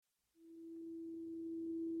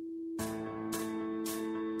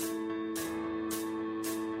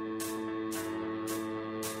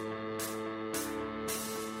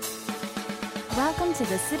Welcome to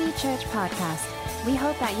the City Church Podcast. We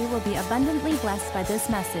hope that you will be abundantly blessed by this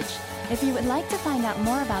message. If you would like to find out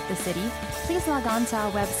more about the city, please log on to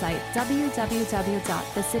our website,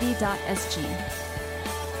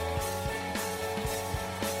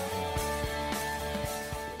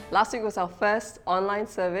 www.thecity.sg. Last week was our first online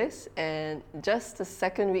service, and just the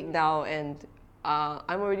second week now, and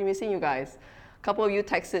I'm already missing you guys. A couple of you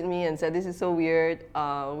texted me and said, this is so weird,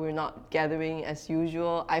 we're not gathering as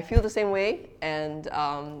usual. I feel the same way, and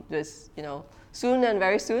soon and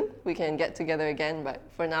very soon we can get together again, but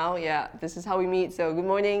for now, this is how we meet. So good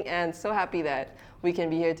morning, and so happy that we can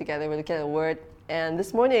be here together. We're looking at the Word, and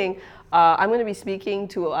this morning I'm going to be speaking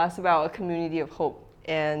to us about a community of hope,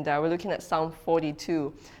 and we're looking at Psalm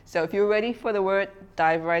 42. So if you're ready for the Word,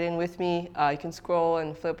 dive right in with me. You can scroll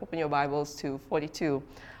and flip open your Bibles to 42.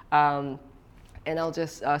 And I'll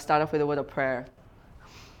just start off with a word of prayer.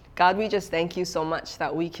 God, we just thank you so much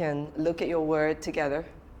that we can look at your word together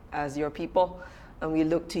as your people, and we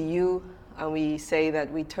look to you, and we say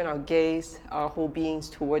that we turn our gaze, our whole beings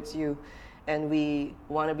towards you, and we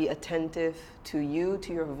want to be attentive to you,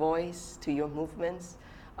 to your voice, to your movements,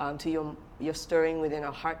 to your stirring within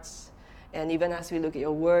our hearts. And even as we look at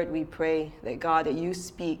your word, we pray that God, that you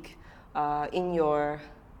speak in your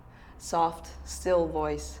soft, still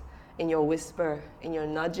voice, in your whisper, in your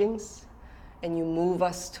nudgings, and you move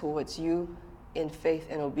us towards you in faith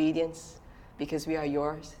and obedience, because we are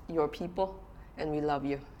yours, your people, and we love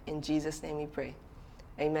you. In Jesus' name we pray.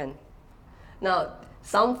 Amen. Now,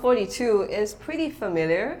 Psalm 42 is pretty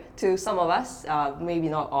familiar to some of us, maybe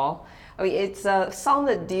not all. I mean, it's a psalm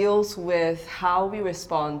that deals with how we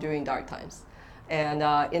respond during dark times. And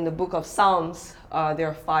in the book of Psalms, there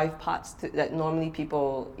are 5 parts that normally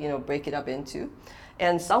people, break it up into.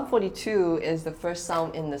 And Psalm 42 is the first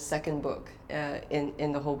psalm in the second book,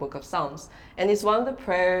 in the whole book of Psalms. And it's one of the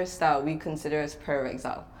prayers that we consider as prayer of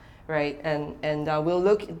exile, right? And we'll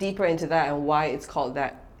look deeper into that and why it's called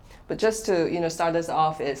that. But just to start us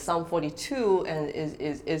off, is Psalm 42 and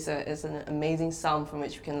is an amazing psalm from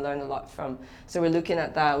which we can learn a lot from. So we're looking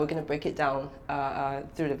at that. We're going to break it down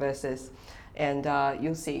through the verses. And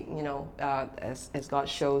you'll see, as God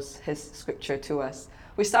shows his scripture to us.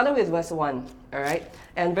 We started with verse 1, all right?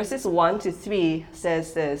 And verses 1 to 3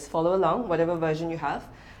 says this. Follow along, whatever version you have.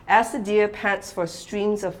 As the deer pants for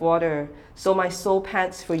streams of water, so my soul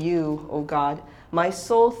pants for you, O God. My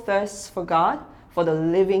soul thirsts for God, for the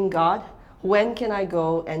living God. When can I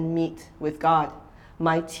go and meet with God?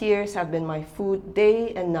 My tears have been my food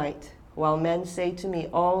day and night, while men say to me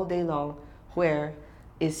all day long, where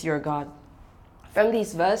is your God? From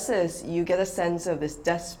these verses, you get a sense of this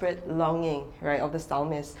desperate longing, right, of the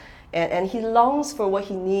psalmist. And he longs for what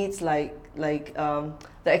he needs, like the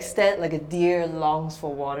extent like a deer longs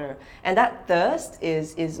for water. And that thirst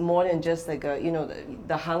is more than just like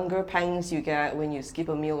the hunger pangs you get when you skip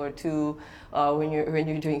a meal or two, when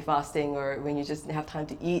you're doing fasting, or when you just have time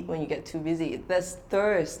to eat when you get too busy. This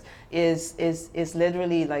thirst is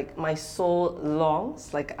literally like my soul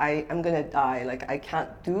longs, like I'm gonna die, like I can't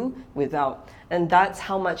do without. And that's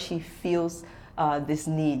how much he feels this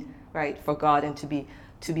need, right, for God and to be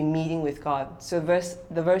meeting with God. So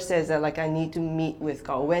the verse says that I need to meet with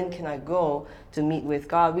God. When can I go to meet with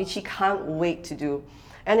God? Which he can't wait to do.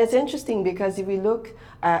 And it's interesting because if we look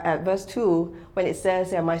at verse 2, when it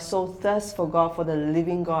says that my soul thirsts for God, for the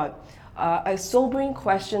living God, a sobering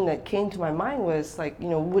question that came to my mind was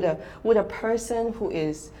would a person who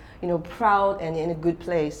is proud and in a good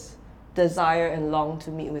place desire and long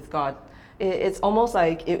to meet with God? It's almost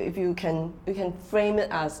like if you can frame it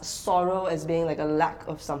as sorrow as being like a lack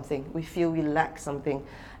of something. We feel we lack something.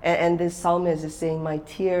 And this psalmist is saying, my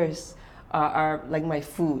tears are like my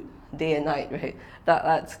food day and night, right?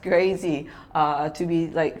 That's crazy to be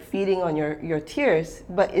like feeding on your tears.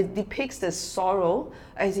 But it depicts this sorrow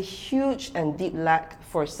as a huge and deep lack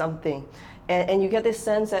for something. And you get this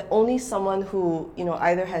sense that only someone who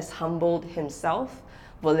either has humbled himself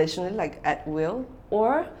volitionally, like at will,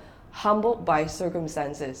 or humbled by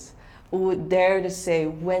circumstances, would dare to say,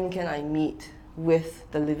 when can I meet with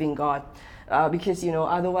the living God? Because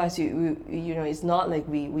otherwise it's not like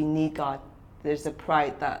we need God. There's a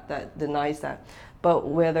pride that denies that. But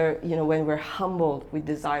whether when we're humbled, we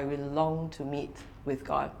desire, we long to meet with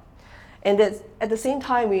God. And that at the same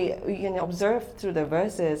time, we can observe through the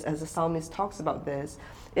verses as the psalmist talks about this,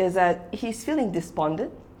 is that he's feeling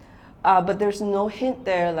despondent, but there's no hint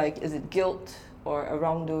there like, is it guilt or a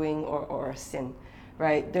wrongdoing or a sin,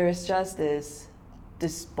 right? There's just this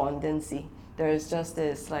despondency. There's just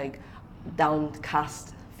this like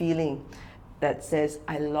downcast feeling that says,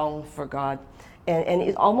 I long for God. And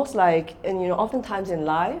it's almost like, oftentimes in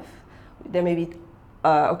life, there may be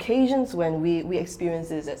occasions when we experience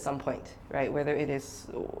this at some point, right? Whether it is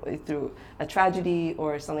through a tragedy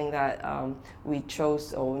or something that we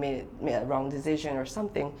chose or made a wrong decision or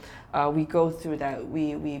something, we go through that.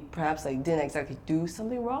 We perhaps like didn't exactly do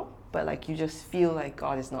something wrong, but like you just feel like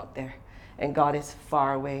God is not there and God is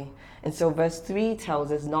far away. And so verse 3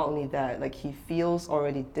 tells us not only that, like he feels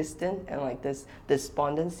already distant and like this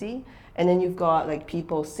despondency, and then you've got like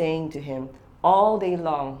people saying to him all day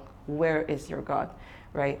long, where is your God,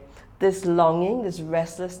 right? This longing, this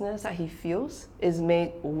restlessness that he feels is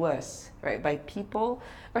made worse, right, by people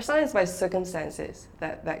or sometimes by circumstances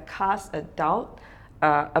that cast a doubt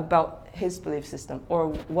about his belief system or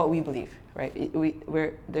what we believe, right?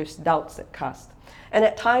 Where there's doubts that cast. And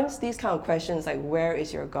at times, these kind of questions like, where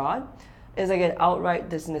is your God? Is like an outright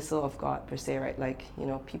dismissal of God per se, right? Like, you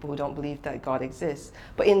know, people who don't believe that God exists.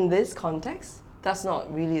 But in this context, that's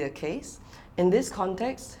not really the case. In this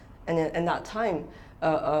context, and in that time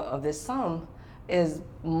of this psalm, is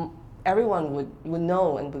everyone would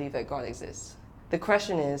know and believe that God exists. The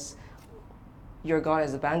question is, your God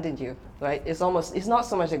has abandoned you, right? It's not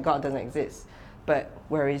so much that God doesn't exist, but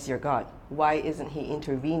where is your God? Why isn't he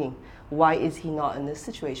intervening? Why is he not in this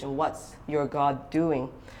situation? What's your God doing?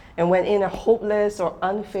 And when in a hopeless or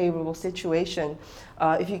unfavorable situation,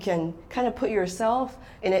 if you can kind of put yourself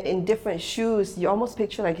in different shoes, you almost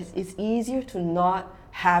picture like it's easier to not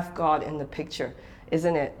have God in the picture,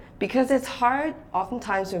 isn't it? Because it's hard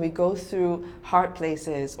oftentimes when we go through hard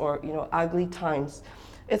places or, you know, ugly times,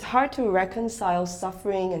 it's hard to reconcile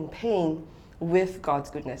suffering and pain with God's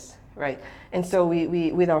goodness, right? And so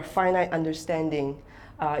we with our finite understanding,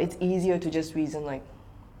 it's easier to just reason like,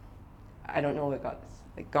 I don't know where God is.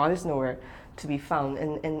 Like, God is nowhere to be found.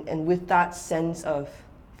 And with that sense of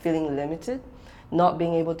feeling limited, not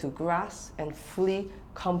being able to grasp and fully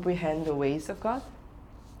comprehend the ways of God,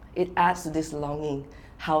 it adds to this longing.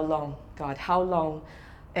 How long, God? How long?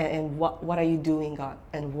 And what are you doing, God?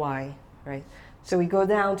 And why, right? So we go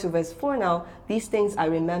down to verse 4 now. These things I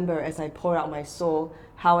remember as I pour out my soul,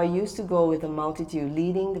 how I used to go with the multitude,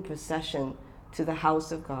 leading the procession to the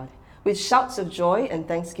house of God, with shouts of joy and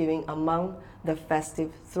thanksgiving among the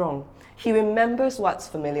festive throng. He remembers what's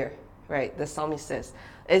familiar, right? The psalmist says.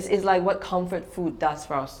 It's like what comfort food does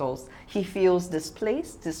for our souls. He feels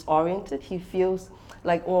displaced, disoriented. He feels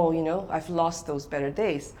like, oh, you know, I've lost those better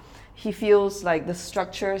days. He feels like the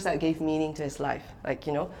structures that gave meaning to his life, like,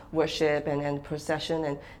 you know, worship and procession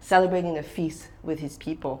and celebrating the feast with his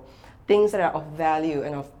people. Things that are of value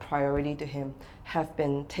and of priority to him have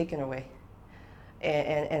been taken away.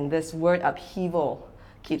 And this word upheaval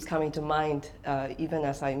keeps coming to mind even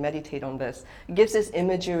as I meditate on this. It gives this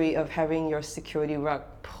imagery of having your security rug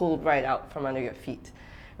pulled right out from under your feet,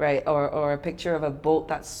 right? Or a picture of a boat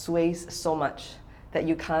that sways so much that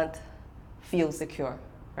you can't feel secure,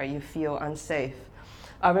 right? You feel unsafe.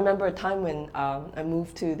 I remember a time when I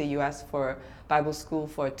moved to the US for Bible school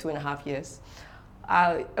for 2.5 years.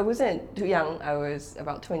 I wasn't too young, I was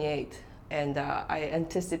about 28. And I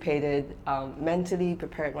anticipated, mentally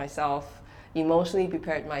prepared myself, emotionally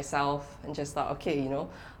prepared myself, and just thought, okay, you know,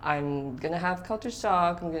 I'm gonna have culture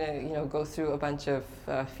shock. I'm gonna, you know, go through a bunch of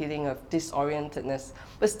feeling of disorientedness.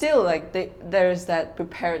 But still, like there's that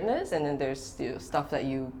preparedness, and then there's, you know, stuff that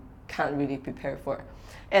you can't really prepare for,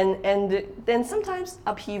 and then sometimes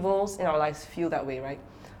upheavals in our lives feel that way, right?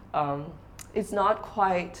 It's not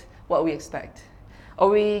quite what we expect, or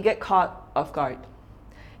we get caught off guard.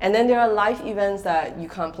 And then there are life events that you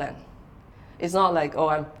can't plan. It's not like, oh,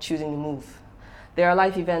 I'm choosing to move. There are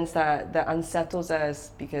life events that unsettles us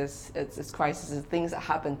because it's crises, it's things that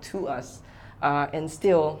happen to us, and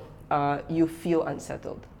still you feel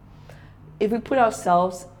unsettled. If we put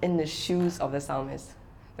ourselves in the shoes of the psalmist,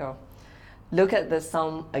 so look at the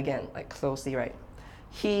psalm again, like closely, right?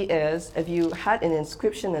 He is, if you had an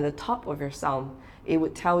inscription at the top of your psalm, it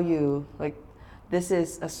would tell you, like, this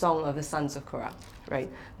is a song of the sons of Korah, right?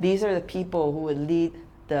 These are the people who would lead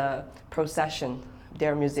the procession.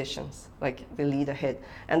 They're musicians, like they lead ahead.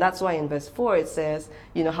 And that's why in verse 4 it says,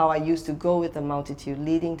 you know, how I used to go with the multitude,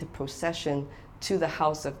 leading the procession to the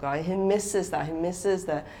house of God. He misses that. He misses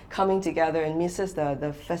the coming together and misses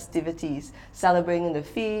the festivities, celebrating the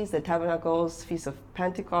feasts, the tabernacles, Feast of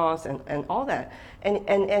Pentecost, and all that.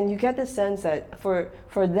 And you get the sense that for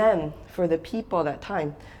them, for the people at that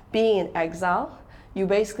time, being in exile,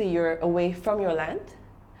 you're away from your land,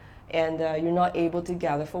 and you're not able to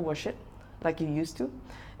gather for worship like you used to.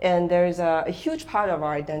 And there's a huge part of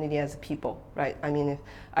our identity as a people, right? I mean, if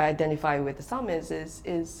I identify with the psalmist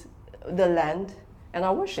is the land and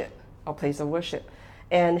our worship, our place of worship.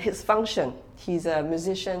 And his function, he's a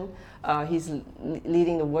musician, he's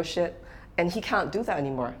leading the worship, And he can't do that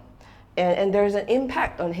anymore. And there's an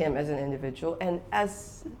impact on him as an individual and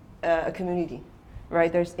as a community,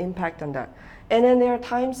 right? There's impact on that. And then there are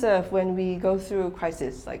times of when we go through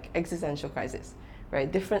crisis, like existential crisis,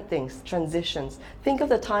 right? Different things, transitions. Think of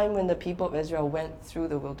the time when the people of Israel went through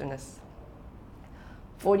the wilderness.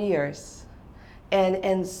 40 years.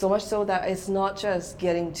 And so much so that it's not just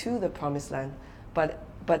getting to the promised land, but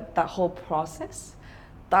that whole process,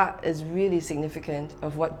 that is really significant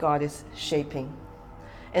of what God is shaping.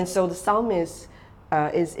 And so the psalmist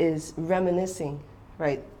is reminiscing,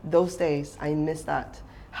 right? Those days, I miss that,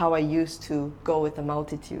 how I used to go with the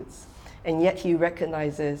multitudes. And yet he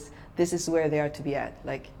recognizes this is where they are to be at,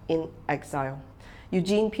 like in exile.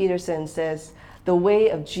 Eugene Peterson says, the way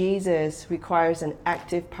of Jesus requires an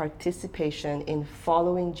active participation in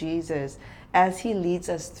following Jesus as he leads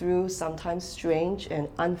us through sometimes strange and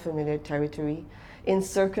unfamiliar territory, in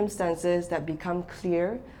circumstances that become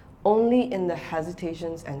clear only in the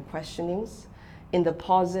hesitations and questionings, in the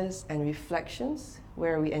pauses and reflections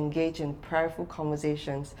where we engage in prayerful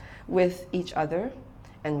conversations with each other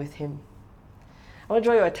and with him. I want to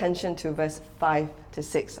draw your attention to verse 5 to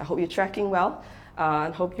 6. I hope you're tracking well.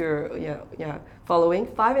 And hope you're following.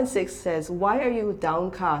 5 and 6 says, why are you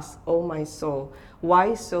downcast, O my soul?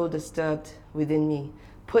 Why so disturbed within me?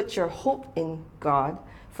 Put your hope in God,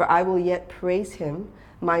 for I will yet praise him,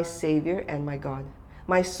 my Savior and my God.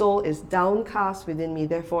 My soul is downcast within me,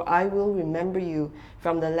 therefore I will remember you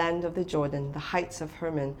from the land of the Jordan, the heights of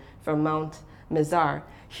Hermon, from Mount Mizar.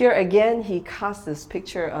 Here again, he casts this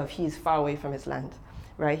picture of he's far away from his land,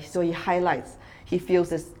 right? So he highlights, he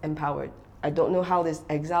feels disempowered. I don't know how this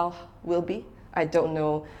exile will be. I don't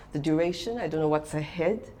know the duration. I don't know what's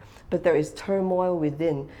ahead, but there is turmoil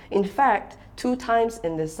within. In fact, 2 times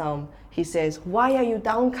in this psalm, he says, why are you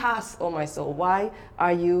downcast, O my soul? Why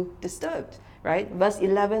are you disturbed? Right? Verse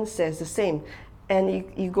 11 says the same. And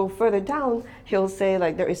you go further down, he'll say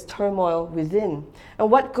like there is turmoil within. And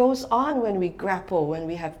what goes on when we grapple, when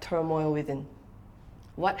we have turmoil within?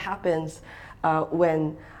 What happens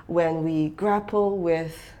when we grapple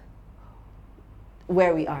with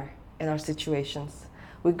where we are in our situations?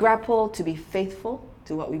 We grapple to be faithful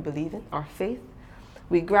to what we believe in, our faith.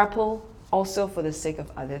 We grapple also for the sake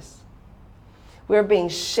of others. We're being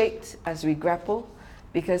shaped as we grapple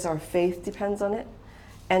because our faith depends on it.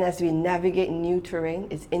 And as we navigate new terrain,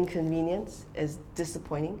 it's inconvenience, it's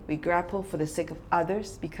disappointing. We grapple for the sake of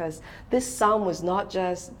others because this psalm was not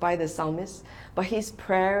just by the psalmist, but his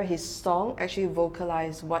prayer, his song actually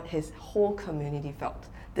vocalized what his whole community felt.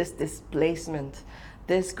 This displacement,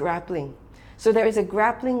 this grappling. So there is a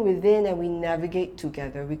grappling within and we navigate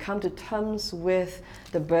together. We come to terms with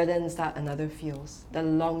the burdens that another feels, the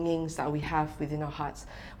longings that we have within our hearts.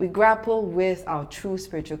 We grapple with our true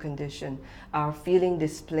spiritual condition, our feeling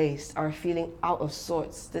displaced, our feeling out of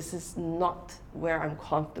sorts. This is not where I'm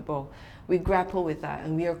comfortable. We grapple with that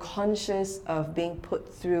and we are conscious of being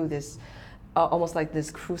put through this almost like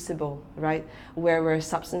this crucible, right? Where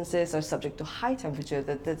substances are subject to high temperature,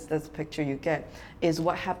 that's the picture you get, is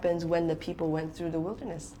what happens when the people went through the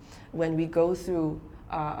wilderness, when we go through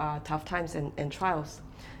tough times and trials.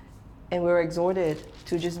 And we're exhorted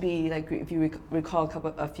to just be, like if you recall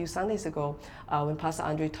a few Sundays ago, when Pastor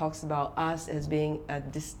Andre talks about us as being a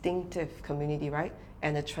distinctive community, right?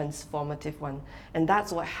 And a transformative one. And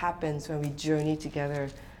that's what happens when we journey together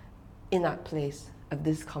in that place of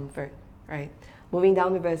discomfort. Right. Moving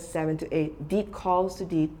down to verse 7 to 8. Deep calls to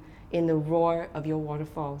deep in the roar of your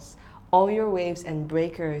waterfalls. All your waves and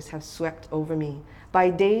breakers have swept over me. By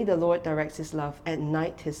day the Lord directs his love. At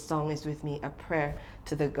night his song is with me, a prayer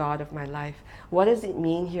to the God of my life. What does it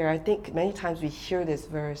mean here? I think many times we hear this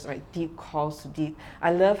verse, right? Deep calls to deep.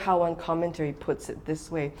 I love how one commentary puts it this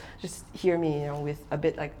way. Just hear me, with a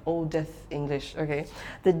bit like old death English, okay?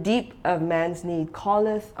 The deep of man's need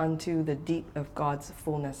calleth unto the deep of God's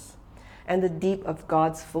fullness. And the deep of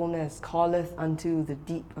God's fullness calleth unto the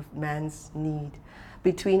deep of man's need.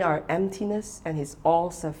 Between our emptiness and his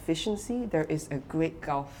all-sufficiency, there is a great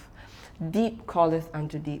gulf. Deep calleth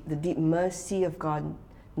unto deep. The deep mercy of God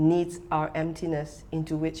needs our emptiness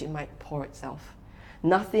into which it might pour itself.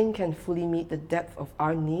 Nothing can fully meet the depth of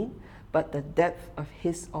our need, but the depth of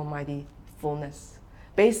his almighty fullness.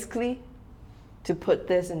 Basically, to put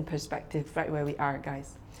this in perspective, right where we are,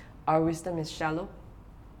 guys, our wisdom is shallow.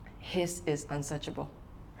 His is unsearchable,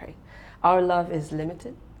 right? Our love is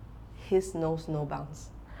limited. His knows no bounds.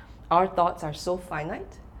 Our thoughts are so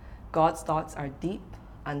finite. God's thoughts are deep,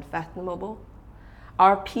 unfathomable.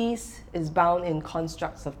 Our peace is bound in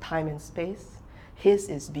constructs of time and space. His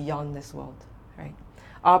is beyond this world, right?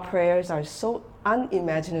 Our prayers are so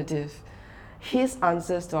unimaginative. His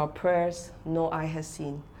answers to our prayers, no eye has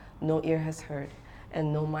seen, no ear has heard,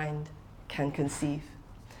 and no mind can conceive.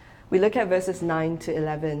 We look at verses 9 to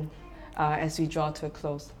 11 as we draw to a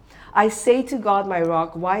close. I say to God, my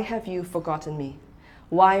rock, why have you forgotten me?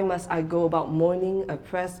 Why must I go about mourning,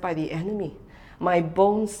 oppressed by the enemy? My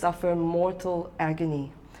bones suffer mortal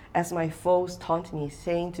agony, as my foes taunt me,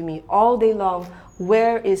 saying to me all day long,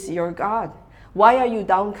 where is your God? Why are you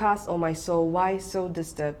downcast, O my soul? Why so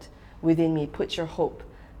disturbed within me? Put your hope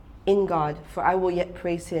in God, for I will yet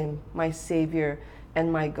praise him, my Savior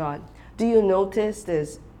and my God. Do you notice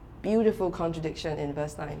this beautiful contradiction in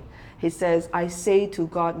verse 9? He says, I say to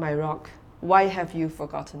God, my rock, why have you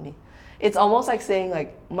forgotten me? It's almost like saying,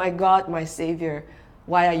 like, my God, my Savior,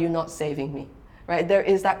 why are you not saving me? Right? There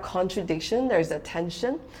is that contradiction, there's that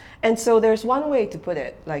tension. And so there's one way to put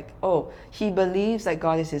it, like, oh, he believes that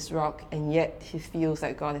God is his rock, and yet he feels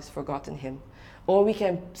that God has forgotten him. Or we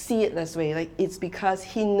can see it this way, like it's because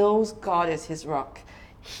he knows God is his rock.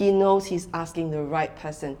 He knows he's asking the right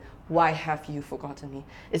person, why have you forgotten me?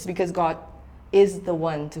 It's because God is the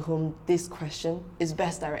one to whom this question is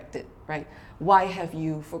best directed, right? Why have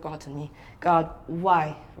you forgotten me? God,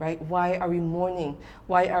 why, right? Why are we mourning?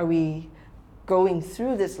 Why are we going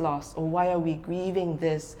through this loss? Or why are we grieving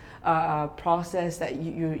this process that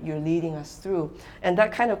you're leading us through? And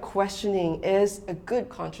that kind of questioning is a good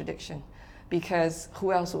contradiction, because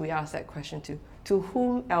who else would we ask that question to? To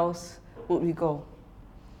whom else would we go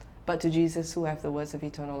but to Jesus, who have the words of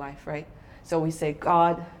eternal life, right? So we say,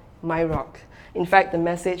 God, my rock. In fact, the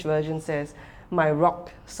Message version says, my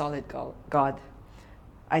rock solid God.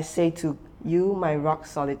 I say to you, my rock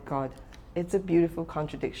solid God. It's a beautiful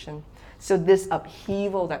contradiction. So this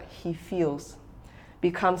upheaval that he feels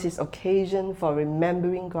becomes his occasion for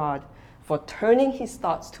remembering God, for turning his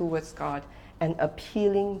thoughts towards God and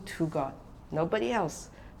appealing to God. Nobody else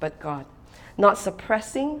but God. Not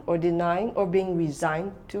suppressing or denying or being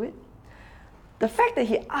resigned to it. The fact that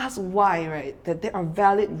he asks why, right? That there are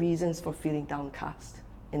valid reasons for feeling downcast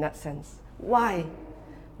in that sense. Why?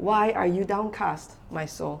 Why are you downcast, my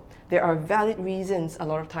soul? There are valid reasons a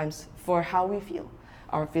lot of times for how we feel.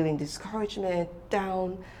 Our feeling discouragement,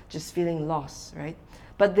 down, just feeling lost, right?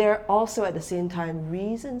 But there are also at the same time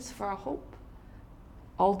reasons for our hope.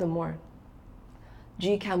 All the more.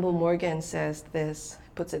 G. Campbell Morgan says this,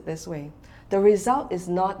 puts it this way. The result is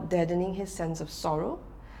not deadening his sense of sorrow,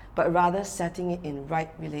 but rather setting it in right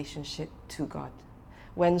relationship to God.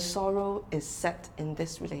 When sorrow is set in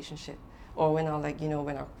this relationship, or when our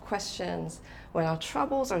when our questions, when our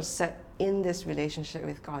troubles are set in this relationship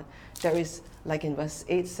with God, there is, like in verse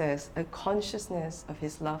 8 says, a consciousness of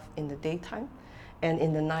his love in the daytime, and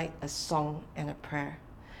in the night a song and a prayer.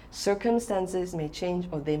 Circumstances may change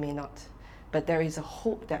or they may not, but there is a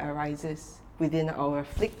hope that arises within our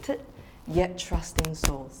afflicted yet trusting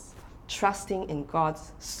souls. Trusting in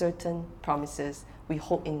God's certain promises. We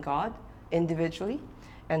hope in God individually,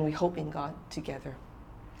 and we hope in God together.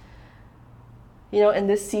 In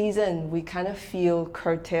this season, we kind of feel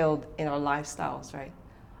curtailed in our lifestyles, right?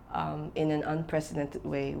 In an unprecedented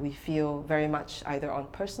way. We feel very much either on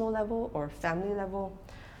personal level or family level.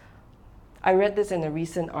 I read this in a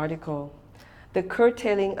recent article. The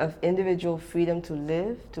curtailing of individual freedom to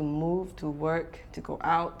live, to move, to work, to go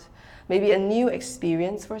out, maybe a new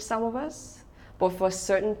experience for some of us, but for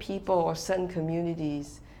certain people or certain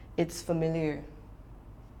communities, it's familiar.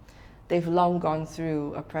 They've long gone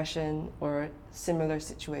through oppression or similar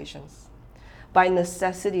situations. By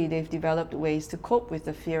necessity, they've developed ways to cope with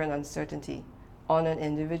the fear and uncertainty on an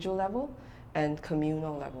individual level and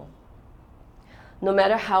communal level. No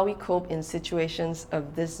matter how we cope in situations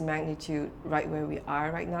of this magnitude, right where we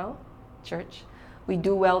are right now, church, we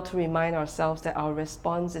do well to remind ourselves that our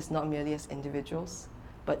response is not merely as individuals,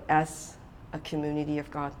 but as a community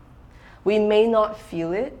of God. We may not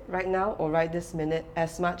feel it right now or right this minute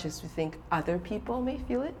as much as we think other people may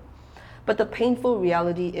feel it, but the painful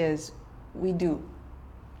reality is we do.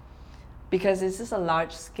 Because this is a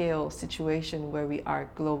large-scale situation where we are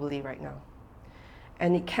globally right now.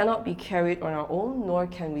 And it cannot be carried on our own, nor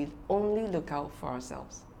can we only look out for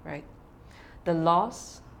ourselves, right? The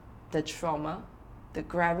loss, the trauma, the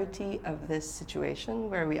gravity of this situation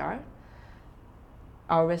where we are,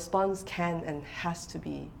 our response can and has to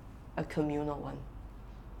be a communal one,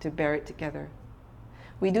 to bear it together.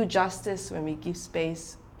 We do justice when we give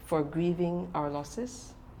space for grieving our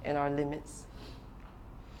losses and our limits.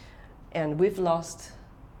 And we've lost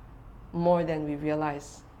more than we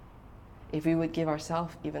realize if we would give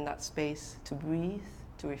ourselves even that space to breathe,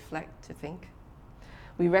 to reflect, to think.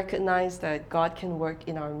 We recognize that God can work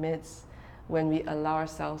in our midst when we allow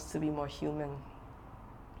ourselves to be more human.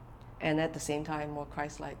 and at the same time more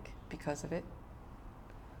Christ-like because of it.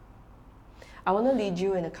 I want to lead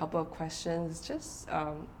you in a couple of questions, just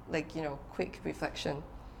quick reflection,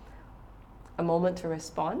 a moment to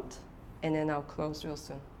respond, and then I'll close real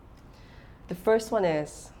soon. The first one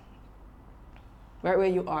is, right where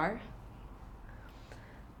you are,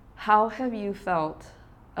 how have you felt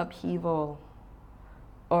upheaval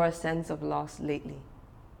or a sense of loss lately?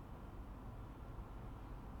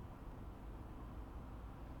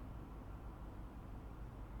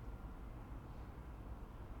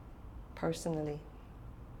 Personally.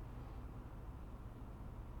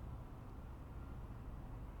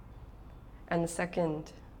 And the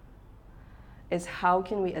second is, how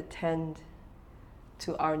can we attend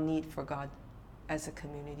to our need for God as a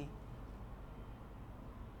community?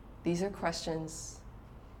 These are questions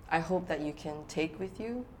I hope that you can take with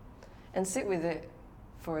you and sit with it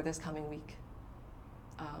for this coming week.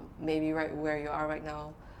 Maybe right where you are right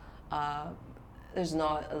now, there's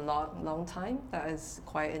not a long time that is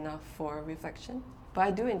quiet enough for reflection. But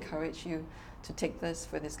I do encourage you to take this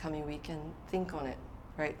for this coming week and think on it,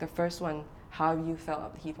 right? The first one, how you felt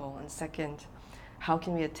upheaval, and second, how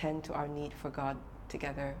can we attend to our need for God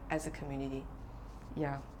together as a community?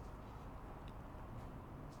 Yeah.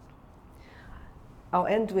 I'll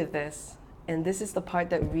end with this, and this is the part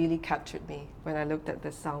that really captured me when I looked at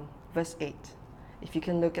this psalm, verse 8. If you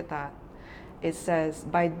can look at that, it says,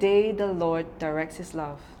 "By day the Lord directs his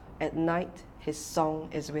love, at night his song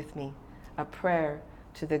is with me, a prayer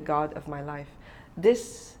to the God of my life."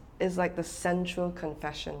 This is like the central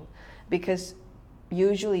confession, because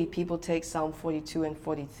usually people take Psalm 42 and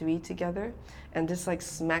 43 together, and this like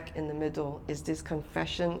smack in the middle is this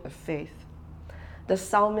confession of faith. The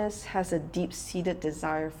psalmist has a deep-seated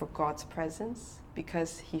desire for God's presence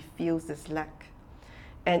because he feels this lack.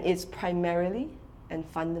 And it's primarily and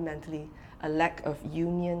fundamentally a lack of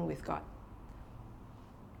union with God.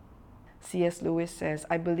 C.S. Lewis says,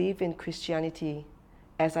 "I believe in Christianity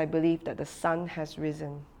as I believe that the sun has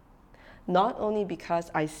risen, not only because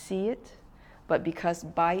I see it, but because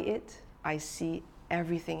by it I see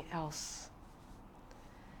everything else."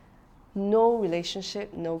 No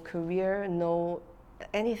relationship, no career, no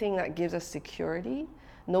anything that gives us security,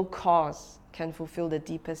 no cause can fulfill the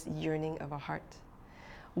deepest yearning of our heart.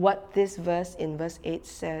 What this verse in verse 8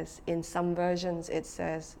 says, in some versions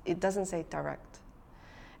it doesn't say direct.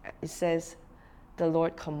 It says, the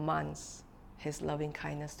Lord commands his loving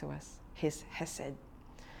kindness to us, his hesed.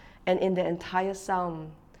 And in the entire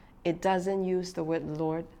psalm, it doesn't use the word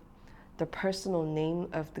Lord, the personal name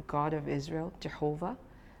of the God of Israel, Jehovah,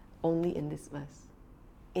 only in this verse.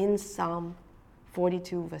 In Psalm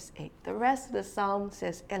 42 verse 8. The rest of the psalm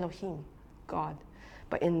says Elohim, God.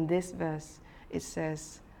 But in this verse, it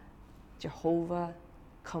says Jehovah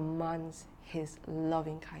commands his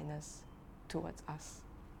loving kindness towards us.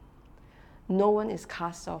 No one is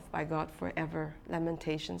cast off by God forever.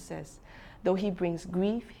 Lamentation says, though he brings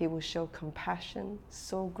grief, he will show compassion.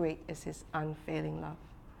 So great is his unfailing love.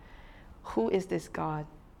 Who is this God?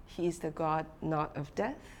 He is the God not of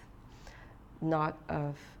death, not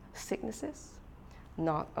of sicknesses,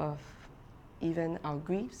 not of even our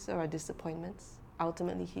griefs or our disappointments.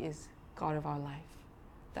 Ultimately, he is God of our life.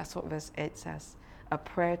 That's what verse 8 says, a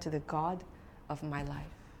prayer to the God of my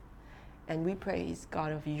life. And we pray he's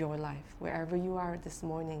God of your life. Wherever you are this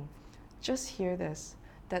morning, just hear this,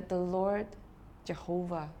 that the Lord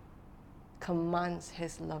Jehovah commands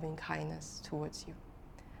his loving kindness towards you.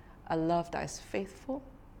 A love that is faithful,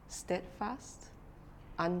 steadfast,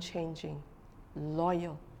 unchanging,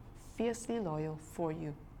 loyal, fiercely loyal for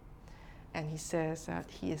you. And he says that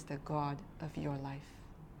he is the God of your life.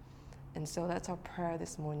 And so that's our prayer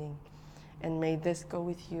this morning. And may this go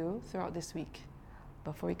with you throughout this week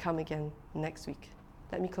before we come again next week.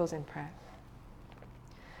 Let me close in prayer.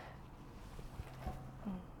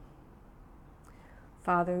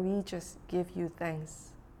 Father, we just give you thanks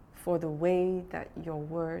for the way that your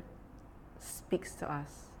word speaks to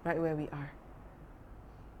us right where we are.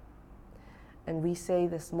 And we say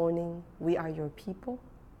this morning, we are your people,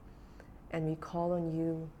 and we call on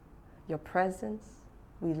you, your presence.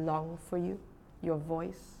 We long for you, your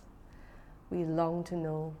voice. We long to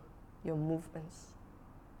know your movements,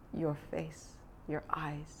 your face, your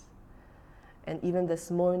eyes. And even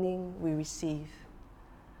this morning, we receive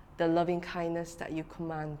the loving kindness that you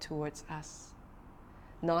command towards us,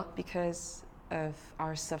 not because of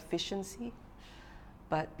our sufficiency,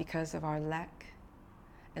 but because of our lack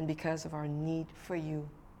and because of our need for you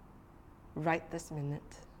right this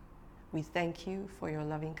minute. We thank you for your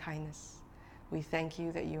loving kindness. We thank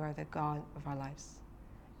you that you are the God of our lives.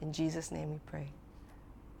 In Jesus' name we pray.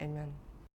 Amen.